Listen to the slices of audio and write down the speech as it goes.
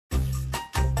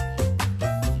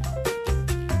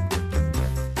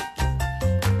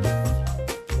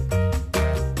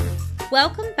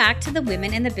Welcome back to the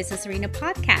Women in the Business Arena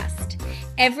podcast.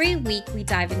 Every week, we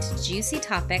dive into juicy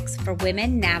topics for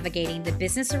women navigating the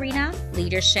business arena,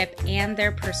 leadership, and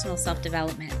their personal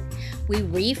self-development. We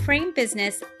reframe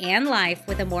business and life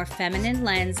with a more feminine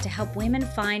lens to help women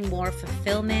find more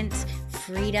fulfillment,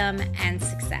 freedom, and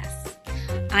success.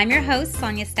 I'm your host,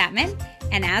 Sonia Statman,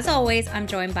 and as always, I'm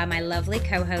joined by my lovely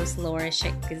co-host, Laura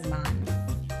Schick-Guzman.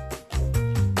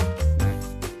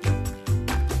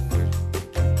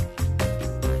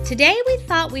 Today, we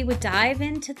thought we would dive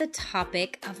into the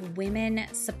topic of women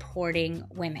supporting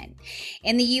women.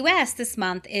 In the US, this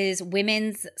month is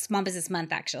Women's Small Business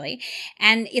Month, actually.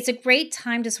 And it's a great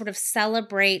time to sort of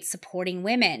celebrate supporting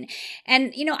women.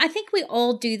 And, I think we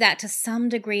all do that to some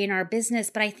degree in our business,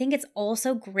 but I think it's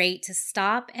also great to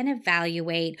stop and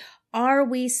evaluate, are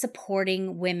we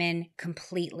supporting women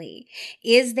completely?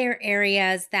 Is there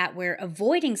areas that we're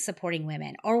avoiding supporting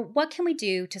women? Or what can we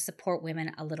do to support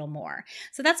women a little more?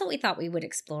 So that's what we thought we would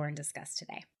explore and discuss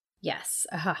today. Yes.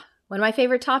 One of my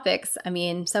favorite topics. I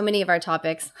mean, so many of our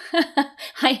topics,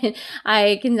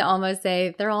 I can almost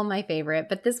say they're all my favorite.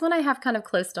 But this one I have kind of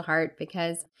close to heart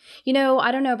because, I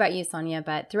don't know about you, Sonia,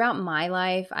 but throughout my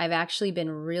life, I've actually been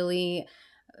really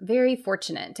very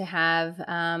fortunate to have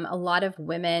a lot of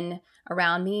women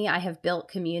around me. I have built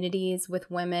communities with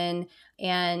women,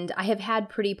 and I have had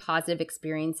pretty positive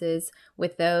experiences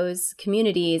with those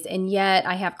communities. And yet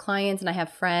I have clients and I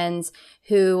have friends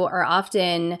who are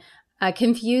often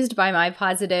confused by my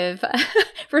positive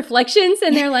reflections.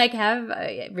 And they're like,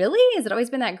 really? Has it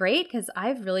always been that great? Because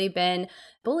I've really been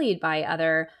bullied by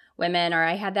other women, or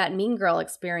I had that mean girl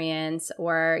experience,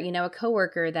 or, a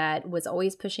coworker that was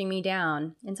always pushing me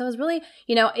down. And so it was really,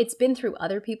 it's been through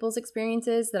other people's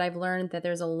experiences that I've learned that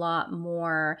there's a lot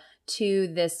more to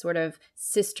this sort of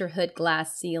sisterhood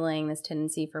glass ceiling, this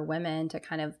tendency for women to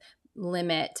kind of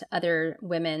limit other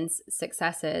women's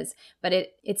successes. But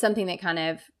it's something that kind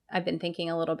of I've been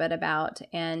thinking a little bit about.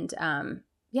 And I'm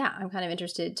kind of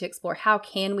interested to explore how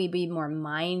can we be more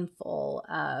mindful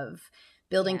of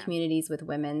building communities with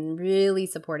women, really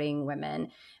supporting women.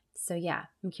 So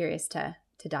I'm curious to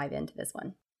dive into this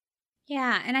one.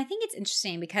 Yeah, and I think it's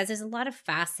interesting because there's a lot of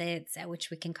facets at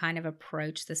which we can kind of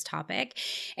approach this topic.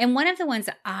 And one of the ones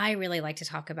that I really like to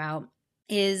talk about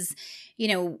is,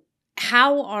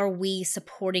 how are we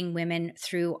supporting women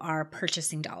through our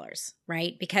purchasing dollars,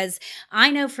 right? Because I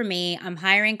know for me, I'm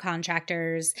hiring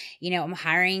contractors, I'm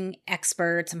hiring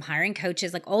experts, I'm hiring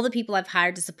coaches, like all the people I've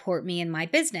hired to support me in my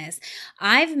business.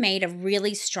 I've made a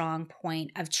really strong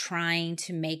point of trying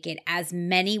to make it as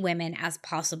many women as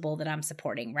possible that I'm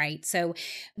supporting, right? So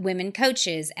women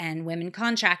coaches and women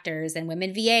contractors and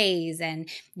women VAs and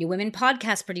women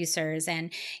podcast producers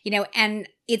and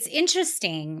it's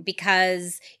interesting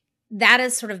because that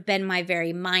has sort of been my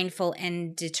very mindful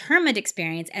and determined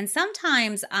experience. And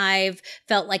sometimes I've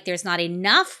felt like there's not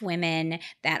enough women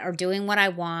that are doing what I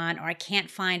want, or I can't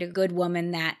find a good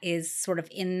woman that is sort of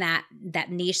in that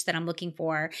niche that I'm looking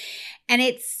for. And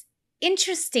it's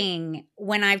interesting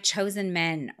when I've chosen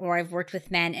men or I've worked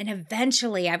with men, and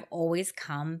eventually I've always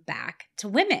come back to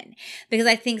women because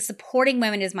I think supporting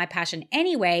women is my passion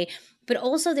anyway. But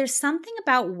also there's something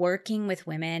about working with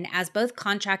women as both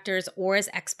contractors or as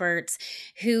experts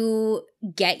who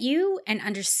get you and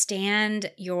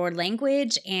understand your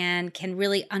language and can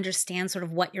really understand sort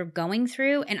of what you're going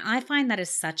through. And I find that is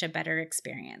such a better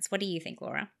experience. What do you think,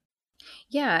 Laura?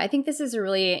 Yeah, I think this is a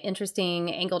really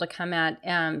interesting angle to come at,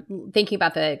 thinking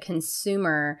about the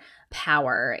consumer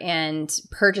power and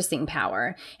purchasing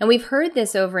power. And we've heard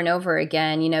this over and over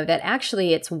again, that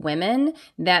actually it's women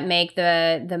that make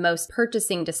the most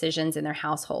purchasing decisions in their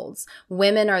households.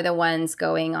 Women are the ones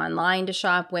going online to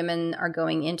shop. Women are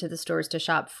going into the stores to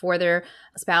shop for their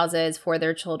spouses, for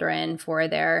their children, for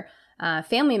their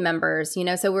family members,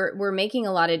 so we're making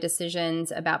a lot of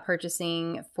decisions about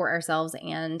purchasing for ourselves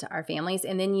and our families.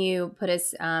 And then you put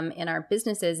us in our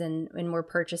businesses and we're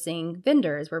purchasing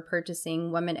vendors, we're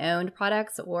purchasing women-owned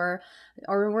products or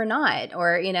we're not,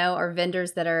 or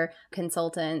vendors that are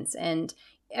consultants. And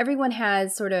everyone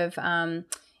has sort of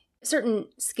certain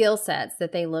skill sets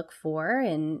that they look for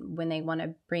and when they want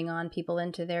to bring on people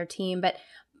into their team. But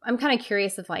I'm kind of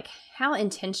curious of how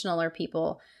intentional are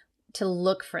people to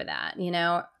look for that,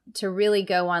 to really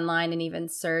go online and even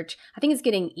search. I think it's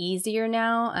getting easier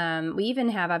now. We even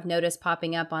have, I've noticed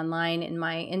popping up online in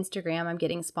my Instagram, I'm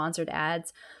getting sponsored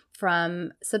ads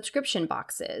from subscription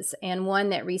boxes. And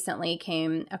one that recently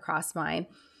came across my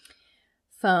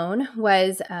phone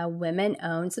was a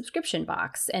women-owned subscription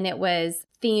box, and it was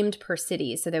themed per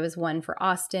city. So there was one for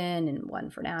Austin and one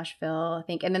for Nashville, I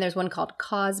think. And then there's one called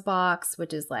Cause Box,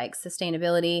 which is like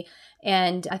sustainability.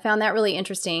 And I found that really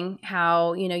interesting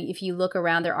how, if you look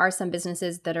around, there are some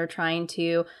businesses that are trying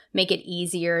to make it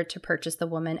easier to purchase the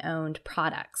woman-owned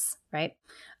products, right?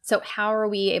 So how are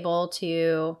we able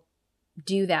to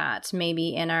do that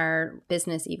maybe in our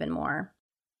business even more?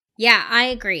 Yeah, I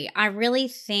agree. I really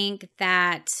think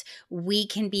that we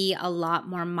can be a lot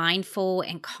more mindful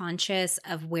and conscious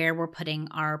of where we're putting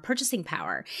our purchasing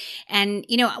power. And,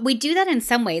 we do that in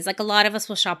some ways. Like a lot of us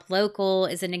will shop local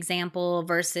as an example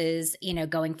versus,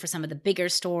 going for some of the bigger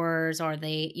stores or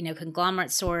the,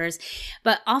 conglomerate stores.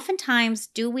 But oftentimes,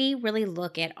 do we really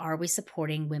look at, are we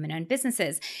supporting women-owned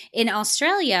businesses? In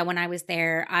Australia, when I was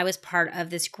there, I was part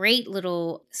of this great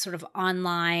little sort of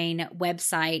online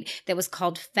website that was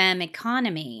called Femme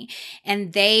Economy.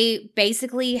 And they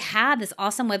basically had this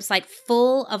awesome website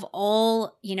full of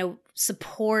all,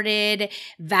 supported,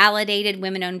 validated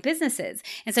women-owned businesses.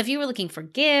 And so if you were looking for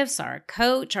gifts or a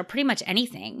coach or pretty much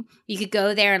anything, you could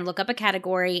go there and look up a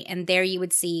category, and there you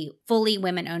would see fully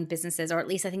women-owned businesses, or at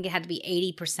least I think it had to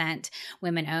be 80%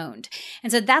 women-owned.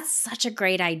 And so that's such a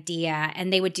great idea.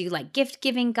 And they would do like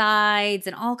gift-giving guides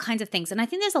and all kinds of things. And I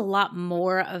think there's a lot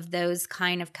more of those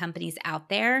kind of companies out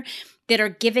there that are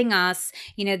giving us,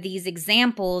 these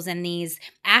examples and these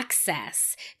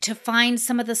access to find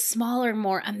some of the smaller,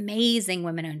 more amazing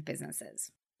women-owned businesses.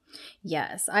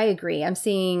 Yes, I agree. I'm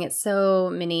seeing so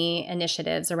many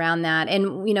initiatives around that.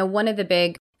 And, one of the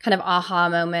big kind of aha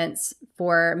moments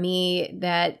for me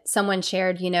that someone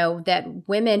shared, that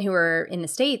women who are in the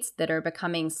States that are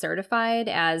becoming certified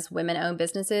as women-owned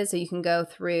businesses, so you can go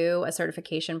through a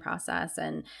certification process.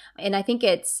 And I think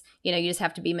it's, you just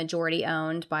have to be majority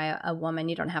owned by a woman.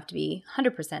 You don't have to be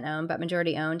 100% owned, but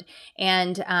majority owned.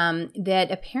 And that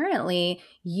apparently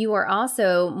you are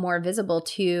also more visible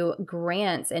to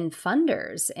grants and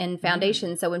funders and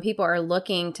foundations. So when people are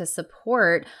looking to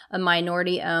support a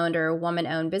minority owned or a woman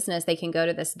owned business, they can go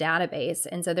to this database.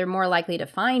 And so they're more likely to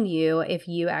find you if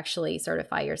you actually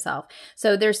certify yourself.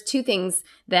 So there's two things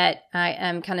that I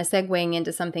am kind of segueing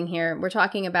into something here. We're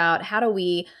talking about how do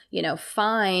we,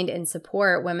 find and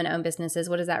support women-owned businesses?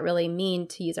 What does that really mean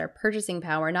to use our purchasing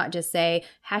power? Not just say,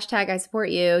 hashtag I support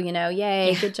you,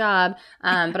 yay, good job.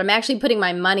 But I'm actually putting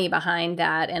my money behind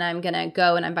that, and I'm going to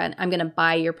go and I'm going to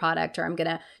buy your product, or I'm going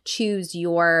to choose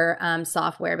your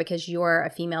software because you're a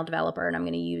female developer and I'm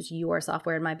going to use your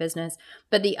software in my business.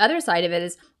 But the other side of it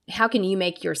is, how can you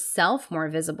make yourself more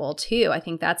visible too? I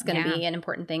think that's going to be an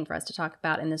important thing for us to talk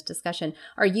about in this discussion.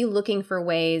 Are you looking for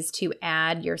ways to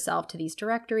add yourself to these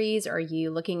directories? Are you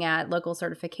looking at local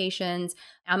certifications?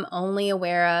 I'm only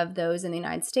aware of those in the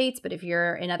United States, but if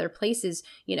you're in other places,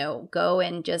 go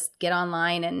and just get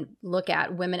online and look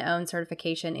at women-owned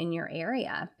certification in your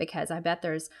area, because I bet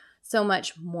there's so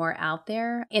much more out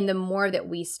there. And the more that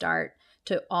we start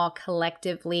to all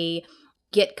collectively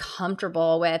get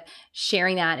comfortable with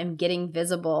sharing that and getting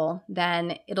visible,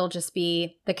 then it'll just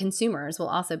be, the consumers will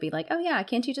also be like, oh yeah,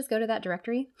 can't you just go to that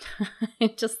directory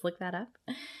and just look that up?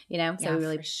 So we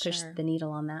really push the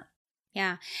needle on that.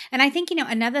 Yeah. And I think,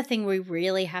 another thing we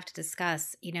really have to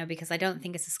discuss, because I don't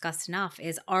think it's discussed enough,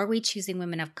 is, are we choosing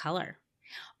women of color?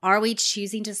 Are we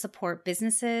choosing to support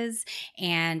businesses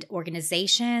and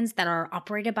organizations that are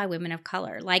operated by women of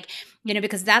color?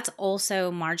 Because that's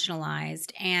also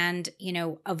marginalized and,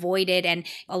 avoided. And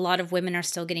a lot of women are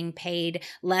still getting paid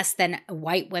less than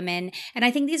white women. And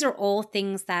I think these are all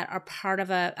things that are part of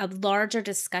a larger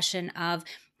discussion of,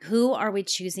 who are we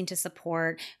choosing to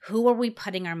support? Who are we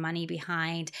putting our money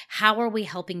behind? How are we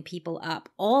helping people up?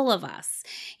 All of us,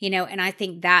 and I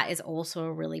think that is also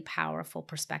a really powerful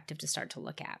perspective to start to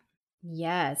look at.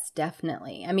 Yes,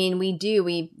 definitely. I mean,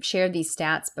 we shared these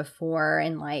stats before,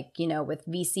 and with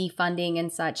VC funding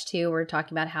and such too, we're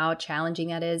talking about how challenging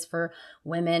that is for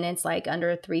women. It's like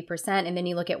under 3%. And then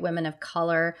you look at women of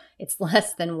color, it's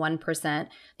less than 1%.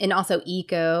 And also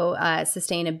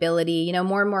sustainability,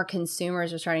 more and more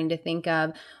consumers are starting to think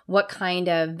of, what kind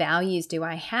of values do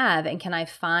I have? And can I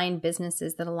find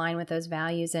businesses that align with those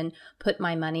values and put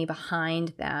my money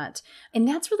behind that? And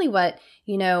that's really what,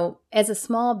 as a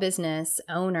small business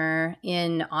owner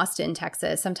in Austin,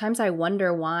 Texas, sometimes I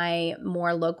wonder why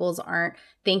more locals aren't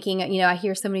thinking, I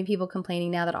hear so many people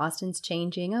complaining now that Austin's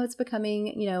changing. Oh, it's becoming,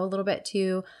 a little bit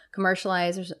too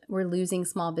commercialized. We're losing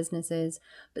small businesses.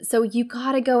 But so you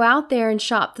got to go out there and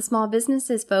shop the small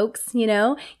businesses, folks.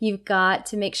 You've got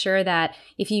to make sure that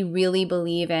if you really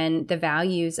believe in the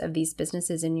values of these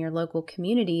businesses in your local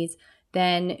communities,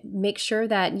 then make sure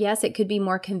that, yes, it could be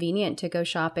more convenient to go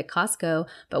shop at Costco,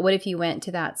 but what if you went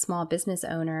to that small business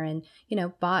owner and,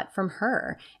 bought from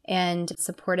her and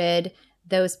supported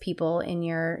those people in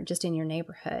your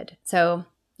neighborhood? So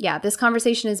yeah, this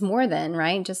conversation is more than,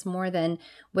 right? Just more than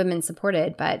women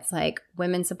supported, but it's like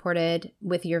women supported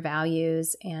with your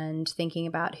values and thinking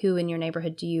about who in your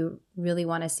neighborhood do you really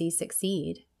want to see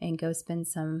succeed, and go spend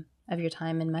some of your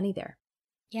time and money there.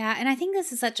 Yeah. And I think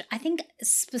I think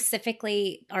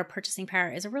specifically our purchasing power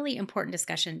is a really important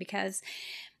discussion because,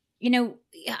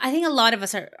 I think a lot of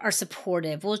us are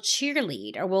supportive. We'll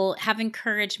cheerlead or we'll have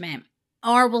encouragement.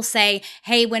 Or we'll say,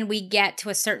 hey, when we get to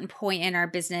a certain point in our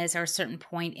business or a certain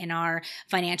point in our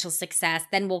financial success,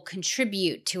 then we'll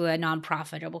contribute to a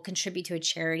nonprofit or we'll contribute to a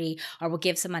charity or we'll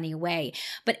give some money away.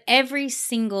 But every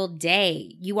single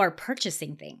day you are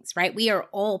purchasing things, right? We are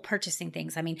all purchasing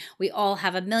things. I mean, we all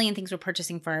have a million things we're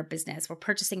purchasing for our business. We're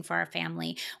purchasing for our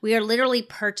family. We are literally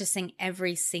purchasing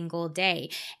every single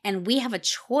day. And we have a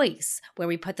choice where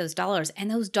we put those dollars. And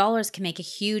those dollars can make a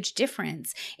huge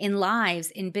difference in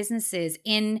lives, in businesses,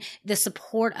 in the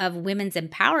support of women's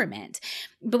empowerment.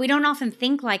 But we don't often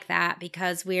think like that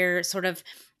because we're sort of,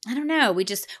 I don't know,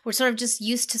 we're sort of just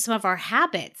used to some of our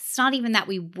habits. It's not even that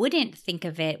we wouldn't think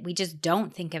of it. We just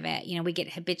don't think of it. We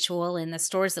get habitual in the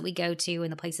stores that we go to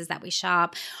and the places that we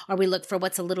shop, or we look for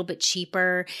what's a little bit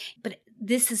cheaper. But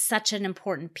this is such an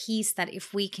important piece that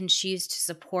if we can choose to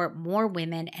support more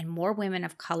women and more women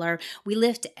of color, we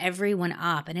lift everyone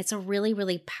up. And it's a really,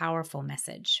 really powerful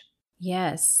message.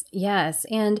 Yes, yes.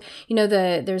 And,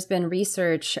 there's been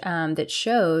research that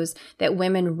shows that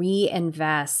women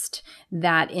reinvest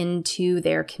that into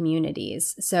their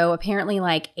communities. So apparently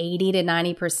like 80 to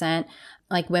 90%,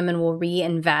 like women will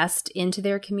reinvest into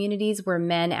their communities, where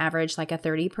men average like a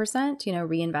 30%,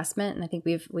 reinvestment. And I think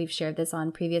we've shared this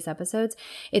on previous episodes.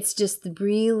 It's just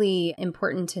really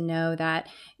important to know that,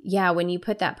 yeah, when you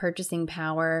put that purchasing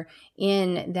power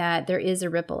in, that there is a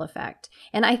ripple effect.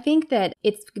 And I think that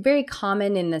it's very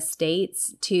common in the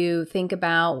States to think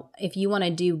about, if you want to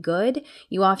do good,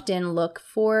 you often look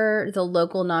for the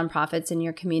local nonprofits in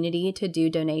your community to do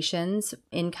donations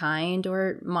in kind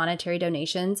or monetary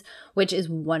donations, which is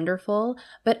wonderful.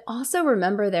 But also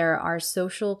remember, there are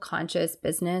social conscious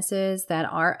businesses that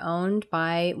are owned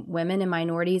by women and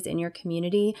minorities in your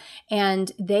community,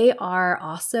 and they are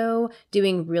also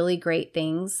doing really great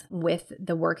things with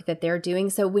the work that they're doing.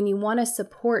 So when you want to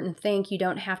support and think, you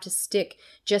don't have to stick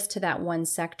just to that one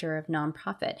sector of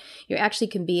nonprofit. You actually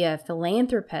can be a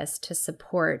philanthropist to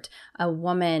support a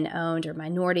woman-owned or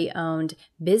minority-owned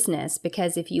business,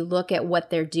 because if you look at what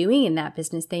they're doing in that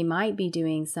business, they might be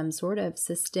doing some sort of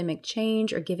systemic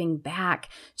change or giving back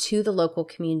to the local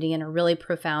community in a really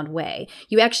profound way.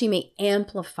 You actually may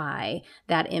amplify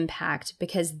that impact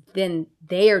because then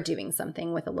they are doing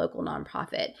something with a local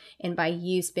nonprofit. And by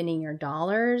you spending your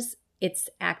dollars, it's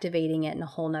activating it in a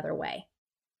whole nother way.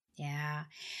 Yeah.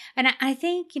 And I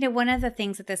think, one of the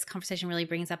things that this conversation really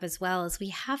brings up as well is we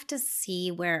have to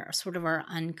see where sort of our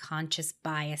unconscious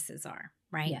biases are,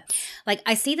 right? Yes. Like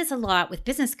I see this a lot with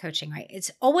business coaching, right?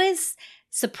 It's always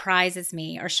surprises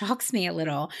me or shocks me a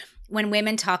little when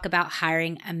women talk about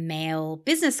hiring a male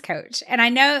business coach. And I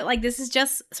know like this is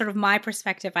just sort of my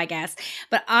perspective, I guess,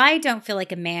 but I don't feel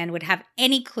like a man would have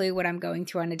any clue what I'm going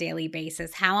through on a daily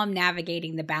basis, how I'm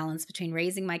navigating the balance between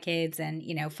raising my kids and,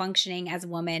 functioning as a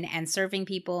woman and serving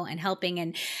people and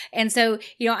helping. And so,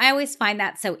 I always find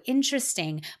that so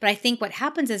interesting. But I think what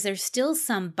happens is there's still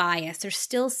some bias, there's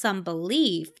still some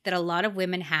belief that a lot of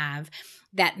women have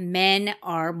that men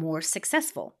are more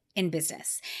successful in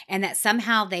business and that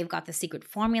somehow they've got the secret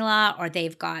formula or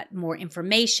they've got more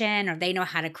information or they know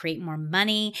how to create more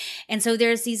money. And so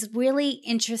there's these really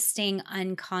interesting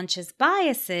unconscious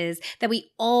biases that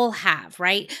we all have,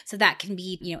 right? So that can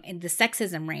be, in the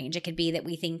sexism range. It could be that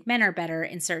we think men are better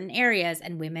in certain areas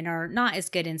and women are not as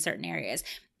good in certain areas.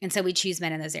 And so we choose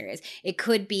men in those areas. It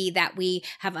could be that we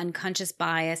have unconscious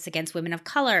bias against women of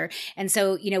color. And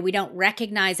so, we don't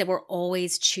recognize that we're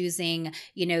always choosing,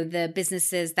 the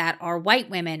businesses that are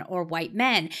white women or white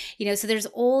men, so there's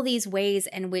all these ways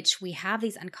in which we have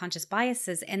these unconscious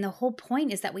biases. And the whole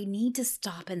point is that we need to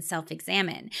stop and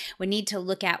self-examine. We need to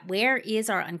look at where is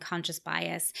our unconscious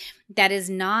bias that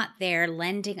is not there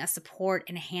lending a support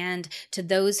and hand to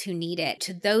those who need it,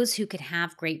 to those who could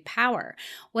have great power.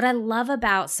 What I love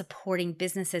about supporting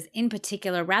businesses in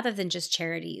particular, rather than just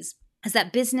charities, is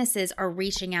that businesses are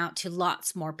reaching out to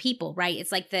lots more people, right?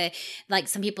 It's like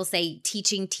some people say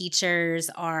teaching teachers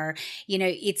are,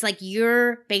 it's like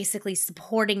you're basically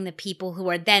supporting the people who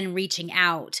are then reaching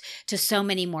out to so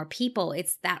many more people.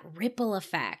 It's that ripple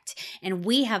effect. And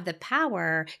we have the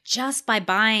power just by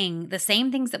buying the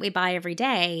same things that we buy every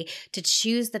day to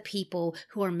choose the people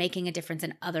who are making a difference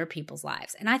in other people's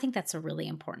lives. And I think that's a really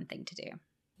important thing to do.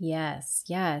 Yes,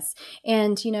 yes.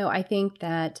 And, I think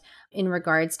that in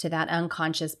regards to that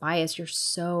unconscious bias, you're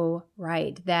so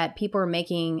right that people are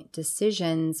making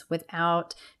decisions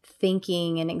without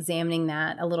thinking and examining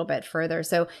that a little bit further.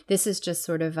 So this is just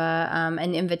sort of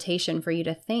an invitation for you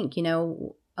to think,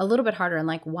 a little bit harder on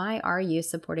like, why are you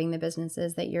supporting the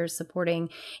businesses that you're supporting?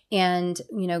 And,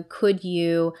 could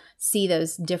you see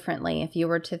those differently if you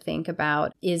were to think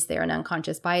about, is there an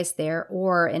unconscious bias there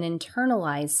or an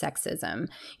internalized sexism?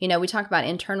 We talk about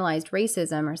internalized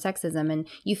racism or sexism, and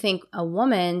you think a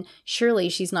woman, surely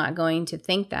she's not going to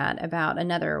think that about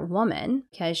another woman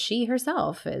because she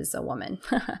herself is a woman.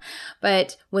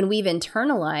 But when we've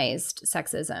internalized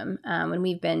sexism, when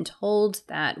we've been told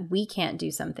that we can't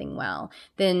do something well,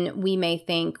 then we may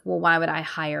think, well, why would I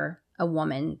hire a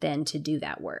woman then to do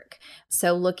that work?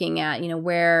 So looking at,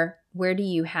 where do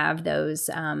you have those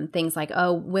things like,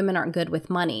 oh, women aren't good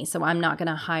with money, so I'm not going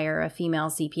to hire a female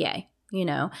CPA,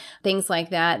 things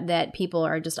like that people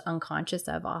are just unconscious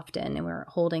of often, and we're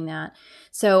holding that.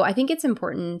 So I think it's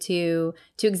important to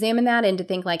examine that and to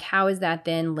think like, how is that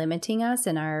then limiting us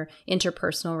in our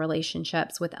interpersonal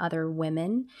relationships with other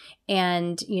women?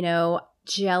 And,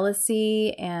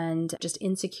 jealousy and just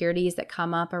insecurities that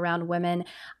come up around women.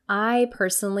 I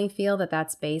personally feel that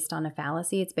that's based on a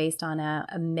fallacy. It's based on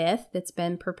a myth that's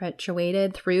been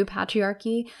perpetuated through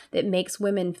patriarchy that makes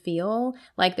women feel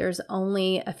like there's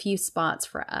only a few spots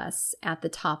for us at the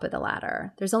top of the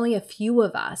ladder. There's only a few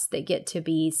of us that get to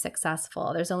be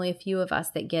successful. There's only a few of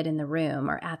us that get in the room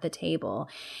or at the table.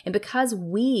 And because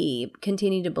we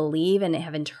continue to believe and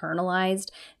have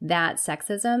internalized that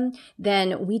sexism,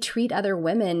 then we treat other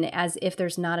women as if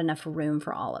there's not enough room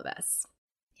for all of us.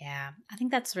 Yeah, I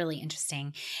think that's really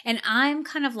interesting. And I'm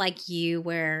kind of like you,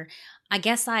 where I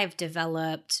guess I've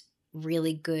developed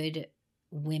really good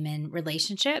women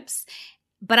relationships.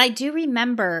 But I do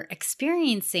remember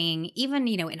experiencing, even,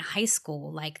 in high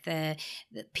school, like the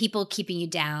people keeping you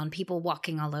down, people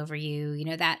walking all over you,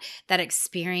 that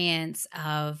experience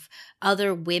of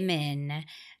other women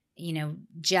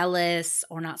jealous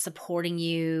or not supporting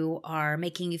you or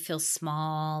making you feel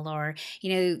small, or,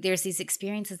 there's these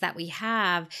experiences that we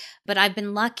have. But I've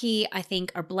been lucky, I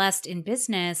think, or blessed in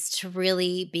business to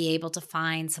really be able to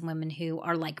find some women who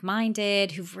are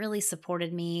like-minded, who've really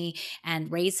supported me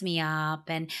and raised me up.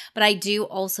 But I do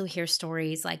also hear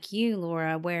stories like you,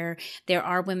 Laura, where there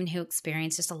are women who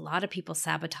experience just a lot of people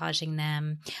sabotaging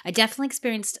them. I definitely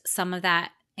experienced some of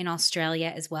that in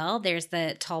Australia as well. There's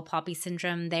the tall poppy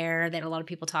syndrome there that a lot of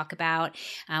people talk about,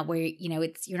 where,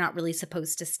 you're not really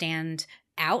supposed to stand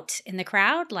out in the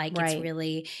crowd. Like Right. It's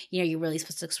really, you're really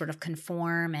supposed to sort of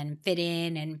conform and fit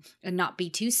in and not be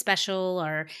too special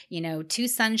or, too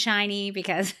sunshiny,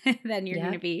 because then you're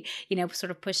going to be,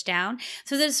 sort of pushed down.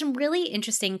 So there's some really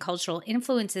interesting cultural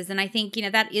influences. And I think,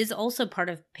 that is also part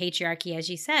of patriarchy, as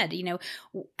you said.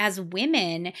 As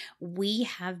women, we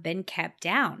have been kept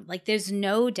down. Like there's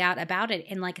no doubt about it.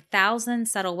 In like 1,000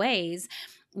 subtle ways,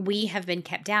 we have been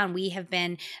kept down. We have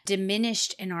been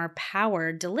diminished in our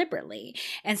power deliberately.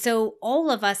 And so all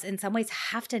of us in some ways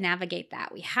have to navigate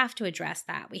that. We have to address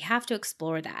that. We have to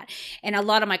explore that. And a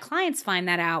lot of my clients find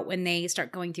that out when they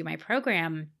start going through my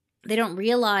program. They don't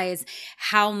realize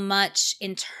how much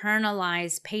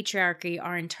internalized patriarchy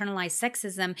or internalized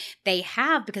sexism they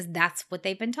have, because that's what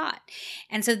they've been taught.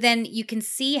 And so then you can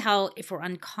see how, if we're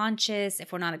unconscious,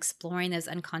 if we're not exploring those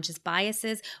unconscious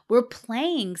biases, we're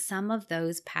playing some of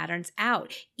those patterns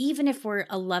out. Even if we're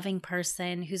a loving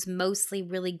person who's mostly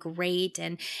really great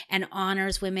and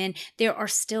honors women, there are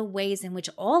still ways in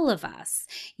which all of us,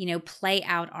 play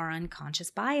out our unconscious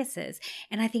biases.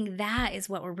 And I think that is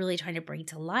what we're really trying to bring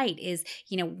to light. Is,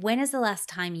 when is the last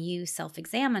time you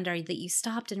self-examined, or that you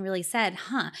stopped and really said,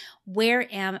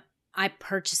 where am I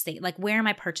purchasing? Like, where am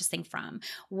I purchasing from?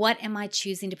 What am I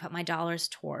choosing to put my dollars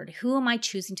toward? Who am I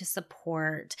choosing to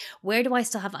support? Where do I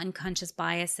still have unconscious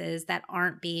biases that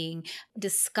aren't being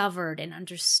discovered and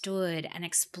understood and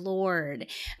explored?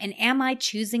 And am I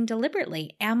choosing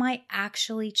deliberately? Am I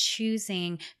actually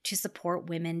choosing to support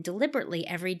women deliberately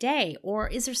every day? Or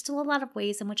is there still a lot of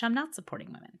ways in which I'm not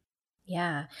supporting women?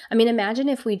 Yeah. I mean, imagine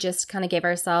if we just kind of gave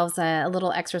ourselves a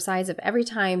little exercise of every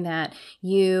time that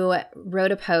you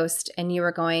wrote a post and you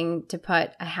were going to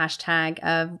put a hashtag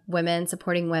of women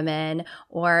supporting women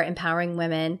or empowering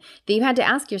women, that you had to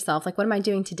ask yourself, like, what am I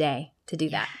doing today to do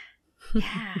that?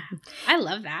 Yeah. I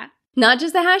love that. Not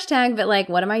just the hashtag, but like,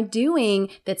 what am I doing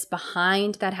that's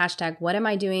behind that hashtag? What am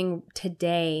I doing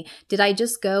today? Did I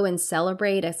just go and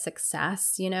celebrate a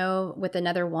success, with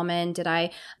another woman? Did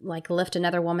I like lift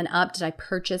another woman up? Did I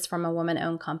purchase from a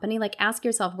woman-owned company? Like, ask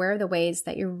yourself, where are the ways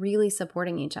that you're really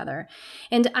supporting each other?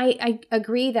 And I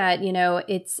agree that,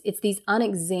 it's these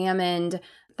unexamined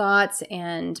thoughts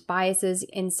and biases.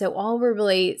 And so all we're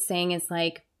really saying is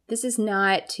like, this is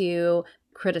not to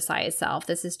criticize self.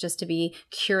 This is just to be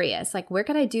curious. Like, where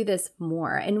could I do this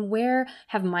more? And where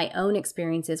have my own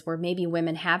experiences where maybe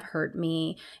women have hurt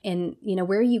me? And,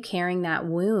 where are you carrying that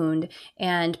wound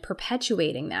and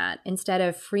perpetuating that instead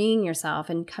of freeing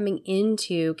yourself and coming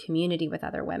into community with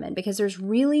other women? Because there's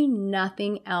really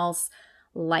nothing else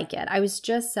like it. I was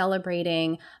just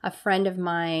celebrating a friend of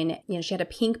mine. She had a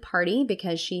pink party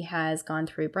because she has gone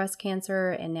through breast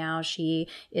cancer and now she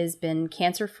has been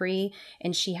cancer free,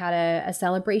 and she had a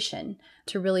celebration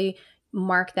to really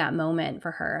mark that moment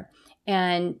for her.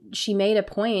 And she made a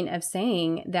point of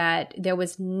saying that there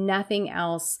was nothing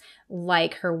else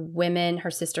like her women,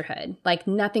 her sisterhood, like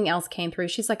nothing else came through.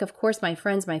 She's like, of course, my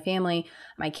friends, my family,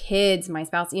 my kids, my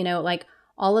spouse, like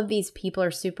all of these people are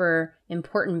super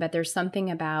important, but there's something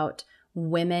about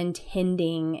women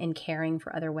tending and caring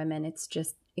for other women. It's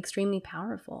just extremely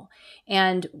powerful.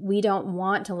 And we don't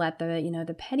want to let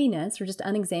the pettiness or just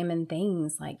unexamined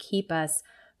things like keep us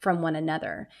from one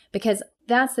another. Because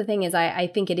that's the thing is I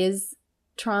think it is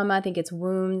trauma. I think it's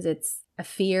wounds. It's a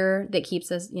fear that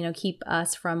keep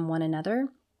us from one another.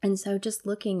 And so just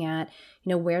looking at,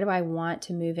 where do I want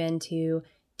to move into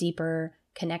deeper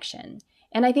connection?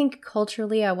 And I think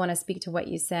culturally, I want to speak to what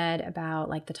you said about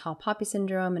like the tall poppy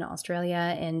syndrome in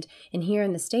Australia. And here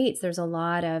in the States, there's a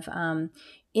lot of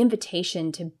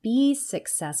invitation to be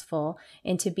successful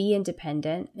and to be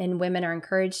independent. And women are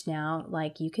encouraged now,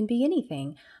 like, you can be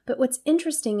anything. But what's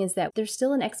interesting is that there's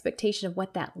still an expectation of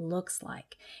what that looks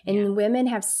like. And women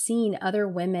have seen other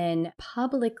women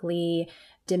publicly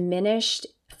diminished,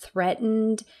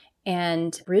 threatened,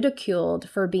 and ridiculed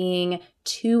for being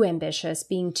too ambitious,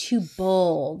 being too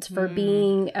bold, for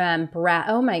being brat.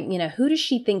 Oh my, who does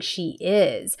she think she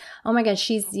is? Oh my gosh,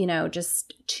 she's,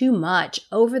 just too much,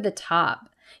 over the top,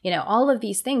 all of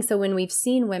these things. So when we've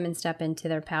seen women step into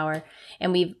their power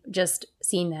and we've just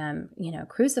seen them,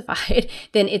 crucified,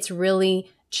 then it's really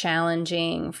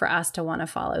challenging for us to want to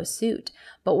follow suit.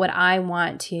 But what I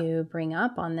want to bring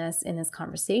up in this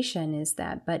conversation is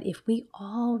that, but if we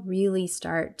all really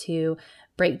start to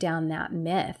break down that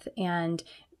myth and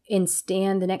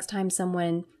stand the next time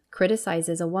someone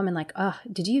criticizes a woman, like, oh,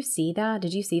 did you see that?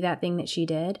 Did you see that thing that she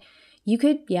did? You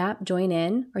could, join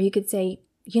in, or you could say,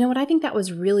 you know what? I think that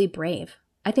was really brave.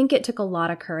 I think it took a lot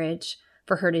of courage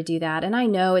for her to do that. And I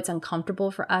know it's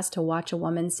uncomfortable for us to watch a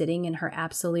woman sitting in her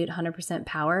absolute 100%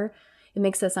 power. It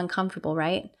makes us uncomfortable,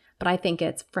 right? But I think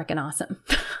it's freaking awesome.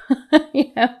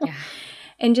 Yeah.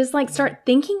 And just like start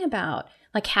thinking about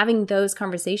like having those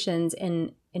conversations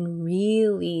and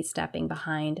really stepping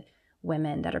behind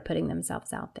women that are putting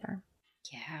themselves out there.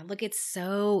 Yeah, look, it's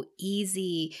so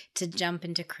easy to jump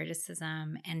into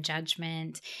criticism and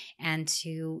judgment and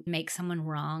to make someone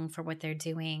wrong for what they're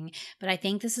doing. But I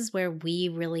think this is where we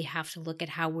really have to look at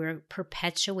how we're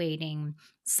perpetuating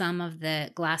some of the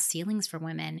glass ceilings for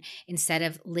women instead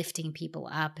of lifting people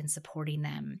up and supporting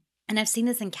them. And I've seen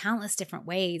this in countless different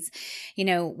ways,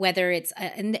 whether it's,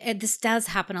 and this does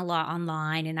happen a lot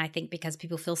online. And I think because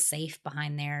people feel safe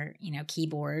behind their,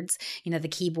 keyboards, the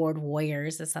keyboard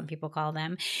warriors, as some people call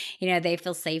them, they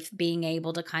feel safe being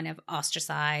able to kind of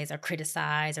ostracize or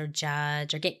criticize or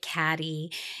judge or get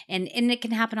catty. And it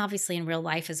can happen obviously in real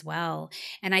life as well.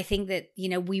 And I think that,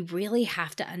 we really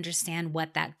have to understand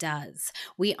what that does.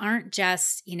 We aren't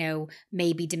just,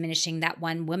 maybe diminishing that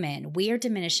one woman. We are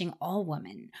diminishing all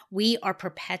women. We are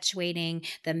perpetuating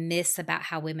the myths about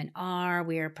how women are.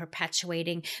 We are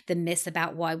perpetuating the myths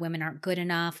about why women aren't good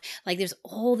enough. Like there's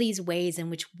all these ways in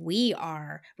which we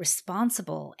are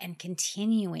responsible and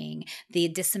continuing the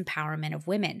disempowerment of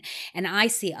women. And I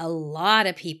see a lot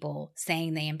of people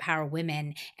saying they empower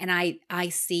women, and I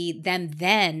see them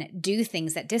then do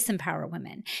things that disempower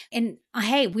women. And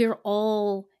hey, we're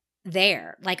all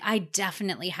there. Like, I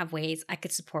definitely have ways I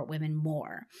could support women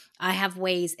more. I have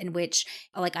ways in which,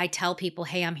 like, I tell people,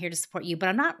 hey, I'm here to support you, but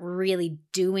I'm not really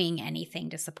doing anything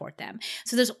to support them.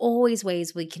 So there's always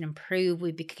ways we can improve.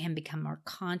 We can become more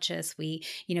conscious. We,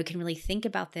 can really think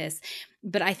about this.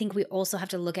 But I think we also have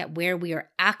to look at where we are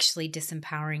actually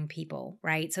disempowering people,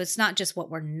 right? So it's not just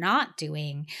what we're not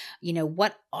doing,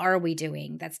 what are we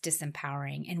doing that's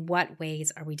disempowering? In what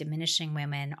ways are we diminishing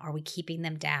women? Are we keeping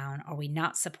them down? Are we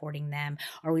not supporting them?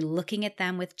 Are we looking at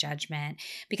them with judgment?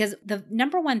 Because the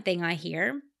number one thing I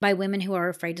hear by women who are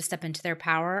afraid to step into their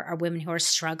power, or women who are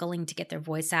struggling to get their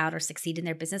voice out or succeed in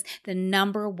their business, the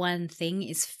number one thing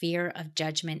is fear of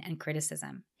judgment and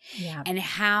criticism. Yeah. And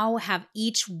how have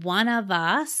each one of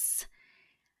us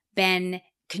been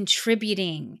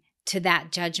contributing to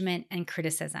that judgment and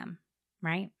criticism,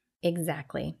 right?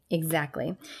 Exactly.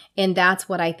 And that's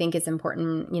what I think is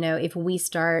important. If we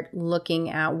start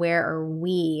looking at where are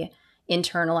we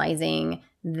internalizing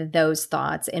those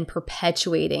thoughts and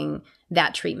perpetuating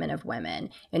that treatment of women,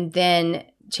 and then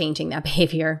changing that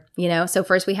behavior, So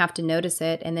first we have to notice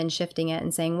it, and then shifting it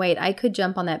and saying, wait, I could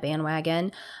jump on that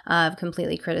bandwagon of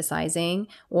completely criticizing,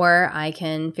 or I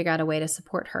can figure out a way to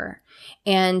support her.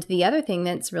 And the other thing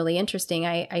that's really interesting,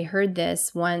 I heard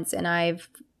this once and I've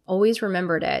always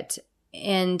remembered it.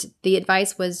 And the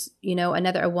advice was,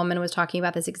 a woman was talking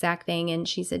about this exact thing. And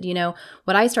she said,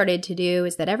 what I started to do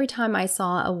is that every time I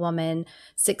saw a woman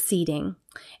succeeding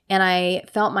and I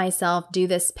felt myself do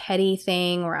this petty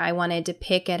thing, or I wanted to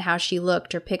pick at how she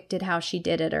looked or picked at how she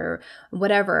did it or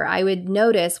whatever, I would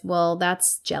notice, well,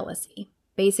 that's jealousy.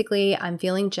 Basically, I'm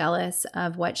feeling jealous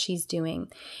of what she's doing.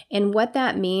 And what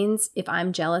that means, if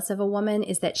I'm jealous of a woman,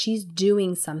 is that she's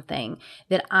doing something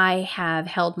that I have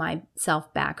held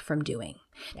myself back from doing.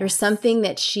 Yes. There's something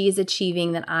that she's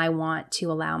achieving that I want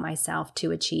to allow myself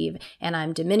to achieve. And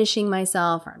I'm diminishing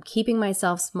myself, or I'm keeping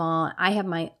myself small. I have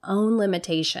my own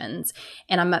limitations,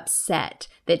 and I'm upset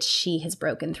that she has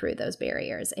broken through those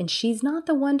barriers. And she's not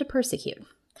the one to persecute.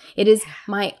 It is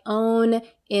my own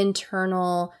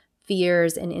internal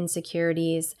fears and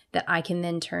insecurities that I can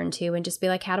then turn to and just be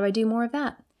like, how do I do more of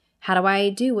that? How do I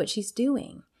do what she's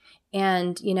doing?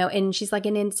 And, and she's like,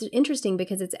 and it's interesting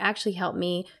because it's actually helped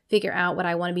me figure out what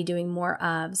I want to be doing more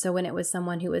of. So when it was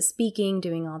someone who was speaking,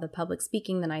 doing all the public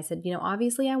speaking, then I said,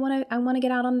 obviously I want to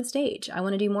get out on the stage. I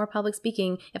want to do more public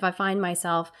speaking if I find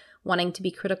myself wanting to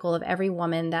be critical of every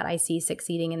woman that I see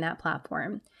succeeding in that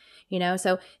platform.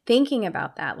 So thinking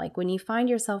about that, like when you find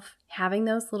yourself having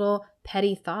those little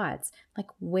petty thoughts, like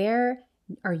where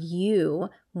are you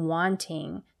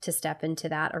wanting to step into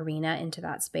that arena, into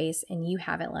that space, and you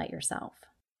haven't let yourself?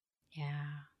 Yeah,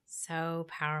 so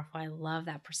powerful. I love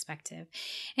that perspective.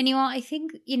 And I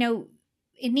think,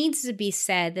 it needs to be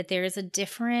said that there is a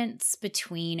difference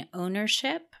between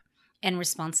ownership and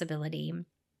responsibility,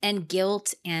 and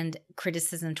guilt and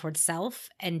criticism towards self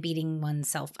and beating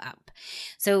oneself up.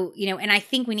 So, and I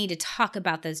think we need to talk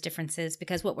about those differences,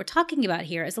 because what we're talking about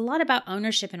here is a lot about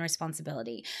ownership and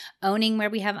responsibility, owning where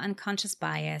we have unconscious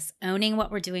bias, owning what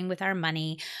we're doing with our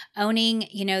money, owning,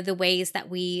 the ways that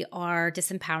we are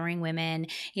disempowering women,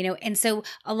 and so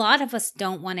a lot of us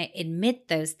don't want to admit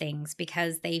those things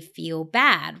because they feel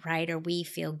bad, right? Or we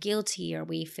feel guilty, or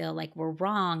we feel like we're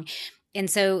wrong. And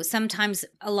so sometimes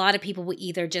a lot of people will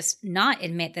either just not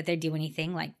admit that they do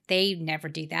anything, like they never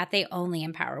do that. They only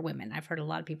empower women. I've heard a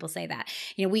lot of people say that.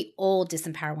 We all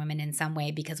disempower women in some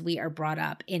way because we are brought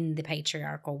up in the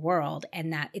patriarchal world,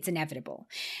 and that it's inevitable.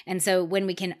 And so when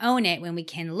we can own it, when we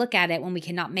can look at it, when we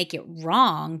cannot make it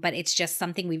wrong, but it's just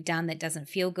something we've done that doesn't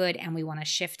feel good and we want to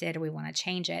shift it or we want to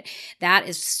change it, that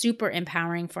is super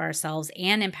empowering for ourselves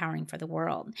and empowering for the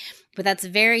world. But that's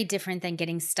very different than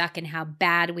getting stuck in how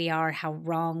bad we are, how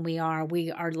wrong we are.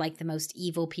 We are like the most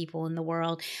evil people in the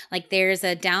world. Like there's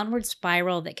a downward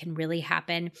spiral that can really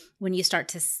happen when you start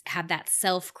to have that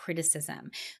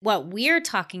self-criticism. What we're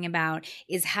talking about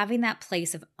is having that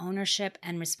place of ownership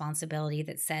and responsibility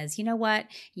that says, you know what?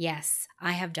 Yes,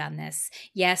 I have done this.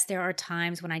 Yes, there are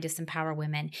times when I disempower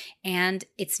women and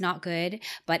it's not good,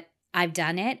 but I've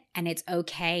done it and it's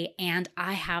okay. And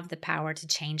I have the power to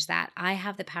change that. I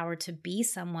have the power to be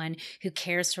someone who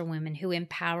cares for women, who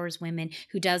empowers women,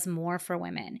 who does more for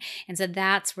women. And so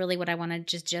that's really what I want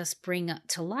to just bring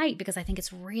to light, because I think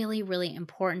it's really, really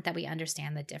important that we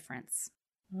understand the difference.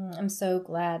 I'm so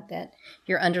glad that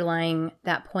you're underlying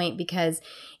that point, because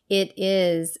it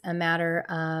is a matter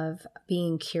of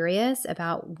being curious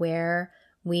about where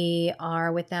we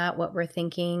are with that, what we're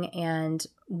thinking, and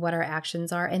what our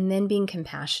actions are, and then being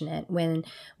compassionate when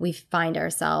we find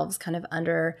ourselves kind of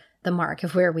under the mark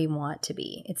of where we want to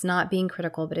be. It's not being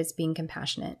critical, but it's being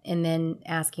compassionate. And then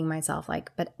asking myself,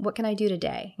 like, but what can I do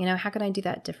today? How can I do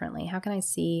that differently? How can I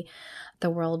see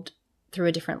the world through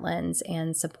a different lens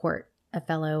and support a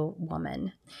fellow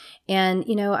woman? And,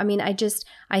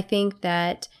 I think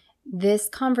that this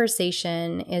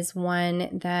conversation is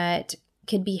one that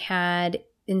could be had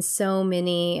in so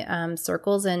many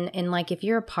circles. And like, if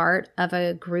you're a part of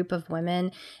a group of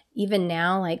women, even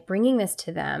now, like bringing this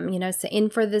to them, so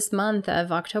for this month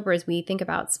of October, as we think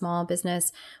about small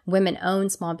business,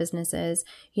 women-owned small businesses,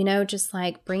 just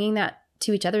like bringing that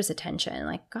to each other's attention.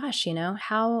 Like, gosh,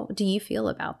 how do you feel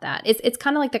about that? It's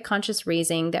kind of like the conscious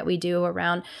raising that we do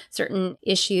around certain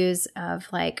issues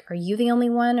of like, are you the only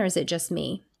one or is it just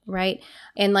me? Right.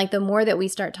 And like the more that we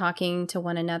start talking to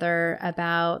one another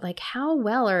about like, how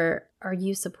well are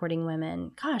you supporting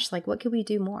women? Gosh, like what could we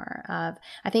do more of?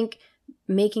 I think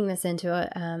making this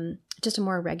into just a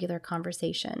more regular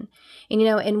conversation.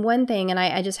 And one thing, and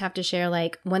I just have to share,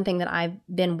 like one thing that I've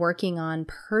been working on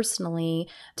personally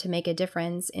to make a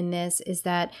difference in this is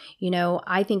that,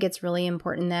 I think it's really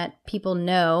important that people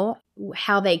know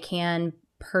how they can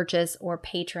purchase or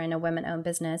patron a women-owned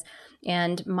business.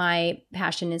 And my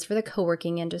passion is for the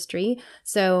co-working industry.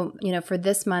 So, for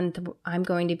this month, I'm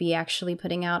going to be actually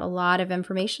putting out a lot of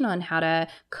information on how to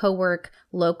co-work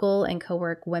local and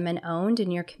co-work women-owned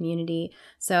in your community.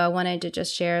 So I wanted to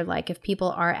just share, like, if people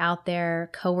are out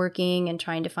there co-working and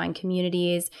trying to find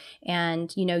communities,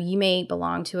 and, you may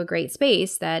belong to a great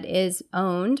space that is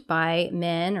owned by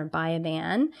men or by a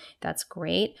man, that's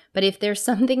great. But if there's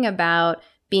something about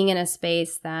being in a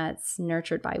space that's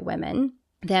nurtured by women,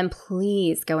 then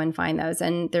please go and find those.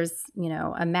 And there's,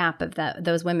 a map of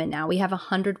those women now. We have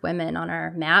 100 women on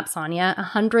our map, Sonia,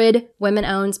 100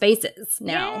 women-owned spaces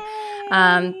now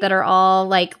that are all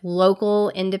like local,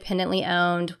 independently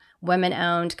owned,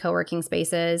 women-owned co-working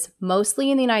spaces,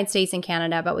 mostly in the United States and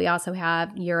Canada, but we also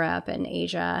have Europe and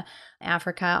Asia,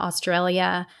 Africa,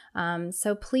 Australia.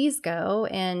 So please go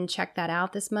and check that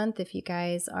out this month if you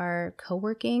guys are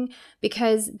co-working,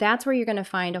 because that's where you're going to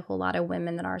find a whole lot of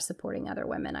women that are supporting other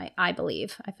women, I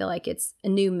believe. I feel like it's a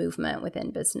new movement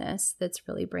within business that's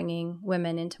really bringing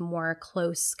women into more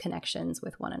close connections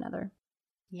with one another.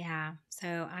 Yeah,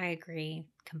 so I agree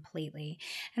completely.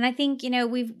 And I think,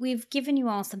 we've given you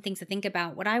all some things to think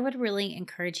about. What I would really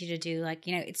encourage you to do, like,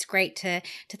 it's great to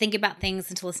think about things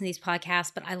and to listen to these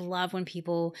podcasts, but I love when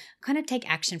people kind of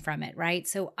take action from it, right?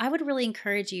 So I would really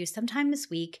encourage you sometime this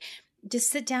week,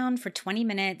 just sit down for 20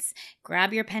 minutes,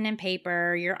 grab your pen and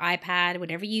paper, your iPad,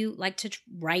 whatever you like to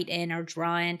write in or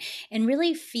draw in, and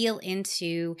really feel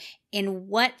into in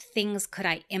what things could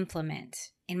I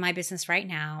implement in my business right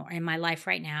now or in my life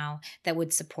right now that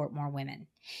would support more women.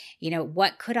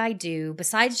 What could I do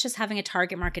besides just having a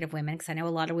target market of women? Because I know a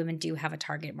lot of women do have a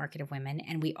target market of women,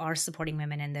 and we are supporting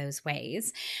women in those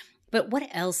ways. But what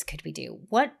else could we do?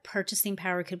 What purchasing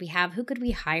power could we have? Who could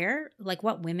we hire? Like,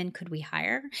 what women could we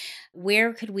hire?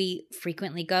 Where could we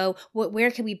frequently go?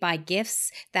 Where could we buy gifts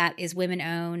that is women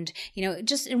owned?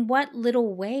 Just in what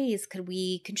little ways could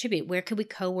we contribute? Where could we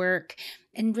co-work?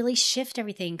 And really shift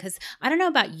everything. Because I don't know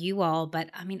about you all, but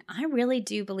I really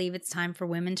do believe it's time for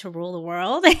women to rule the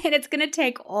world. And it's going to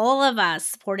take all of us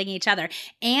supporting each other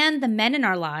and the men in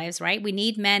our lives, right? We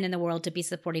need men in the world to be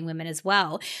supporting women as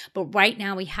well. But right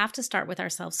now we have to start with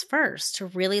ourselves first to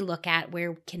really look at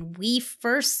where can we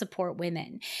first support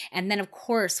women. And then, of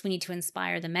course, we need to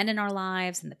inspire the men in our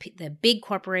lives and the big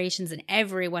corporations and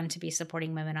everyone to be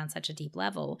supporting women on such a deep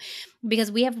level, because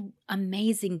we have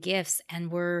amazing gifts and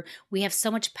we have so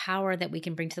much power that we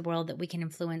can bring to the world, that we can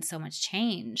influence so much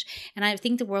change. And I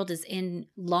think the world is in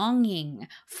longing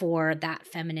for that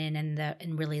feminine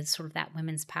and really sort of that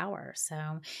women's power.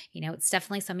 So, it's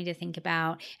definitely something to think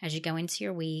about as you go into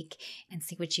your week and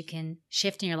see what you can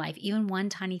shift in your life. Even one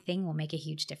tiny thing will make a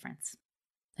huge difference.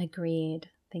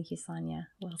 Agreed. Thank you, Sonia.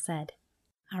 Well said.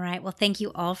 All right. Well, thank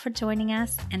you all for joining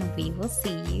us, and we will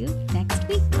see you next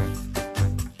week.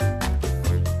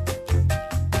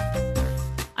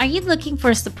 Are you looking for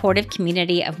a supportive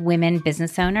community of women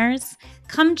business owners?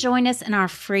 Come join us in our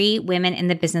free Women in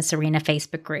the Business Arena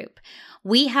Facebook group.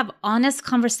 We have honest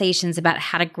conversations about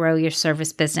how to grow your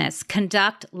service business,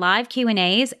 conduct live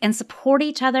Q&As, and support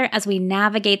each other as we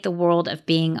navigate the world of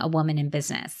being a woman in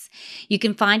business. You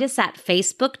can find us at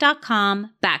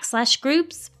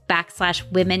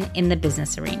facebook.com/groups/Women in the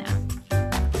Business Arena.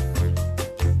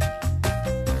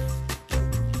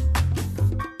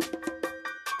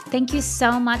 Thank you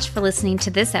so much for listening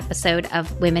to this episode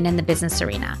of Women in the Business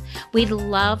Arena. We'd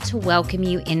love to welcome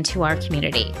you into our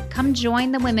community. Come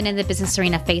join the Women in the Business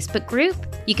Arena Facebook group.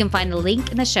 You can find the link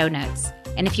in the show notes.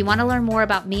 And if you want to learn more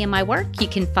about me and my work, you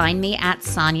can find me at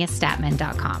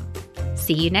SoniaStatman.com.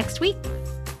 See you next week.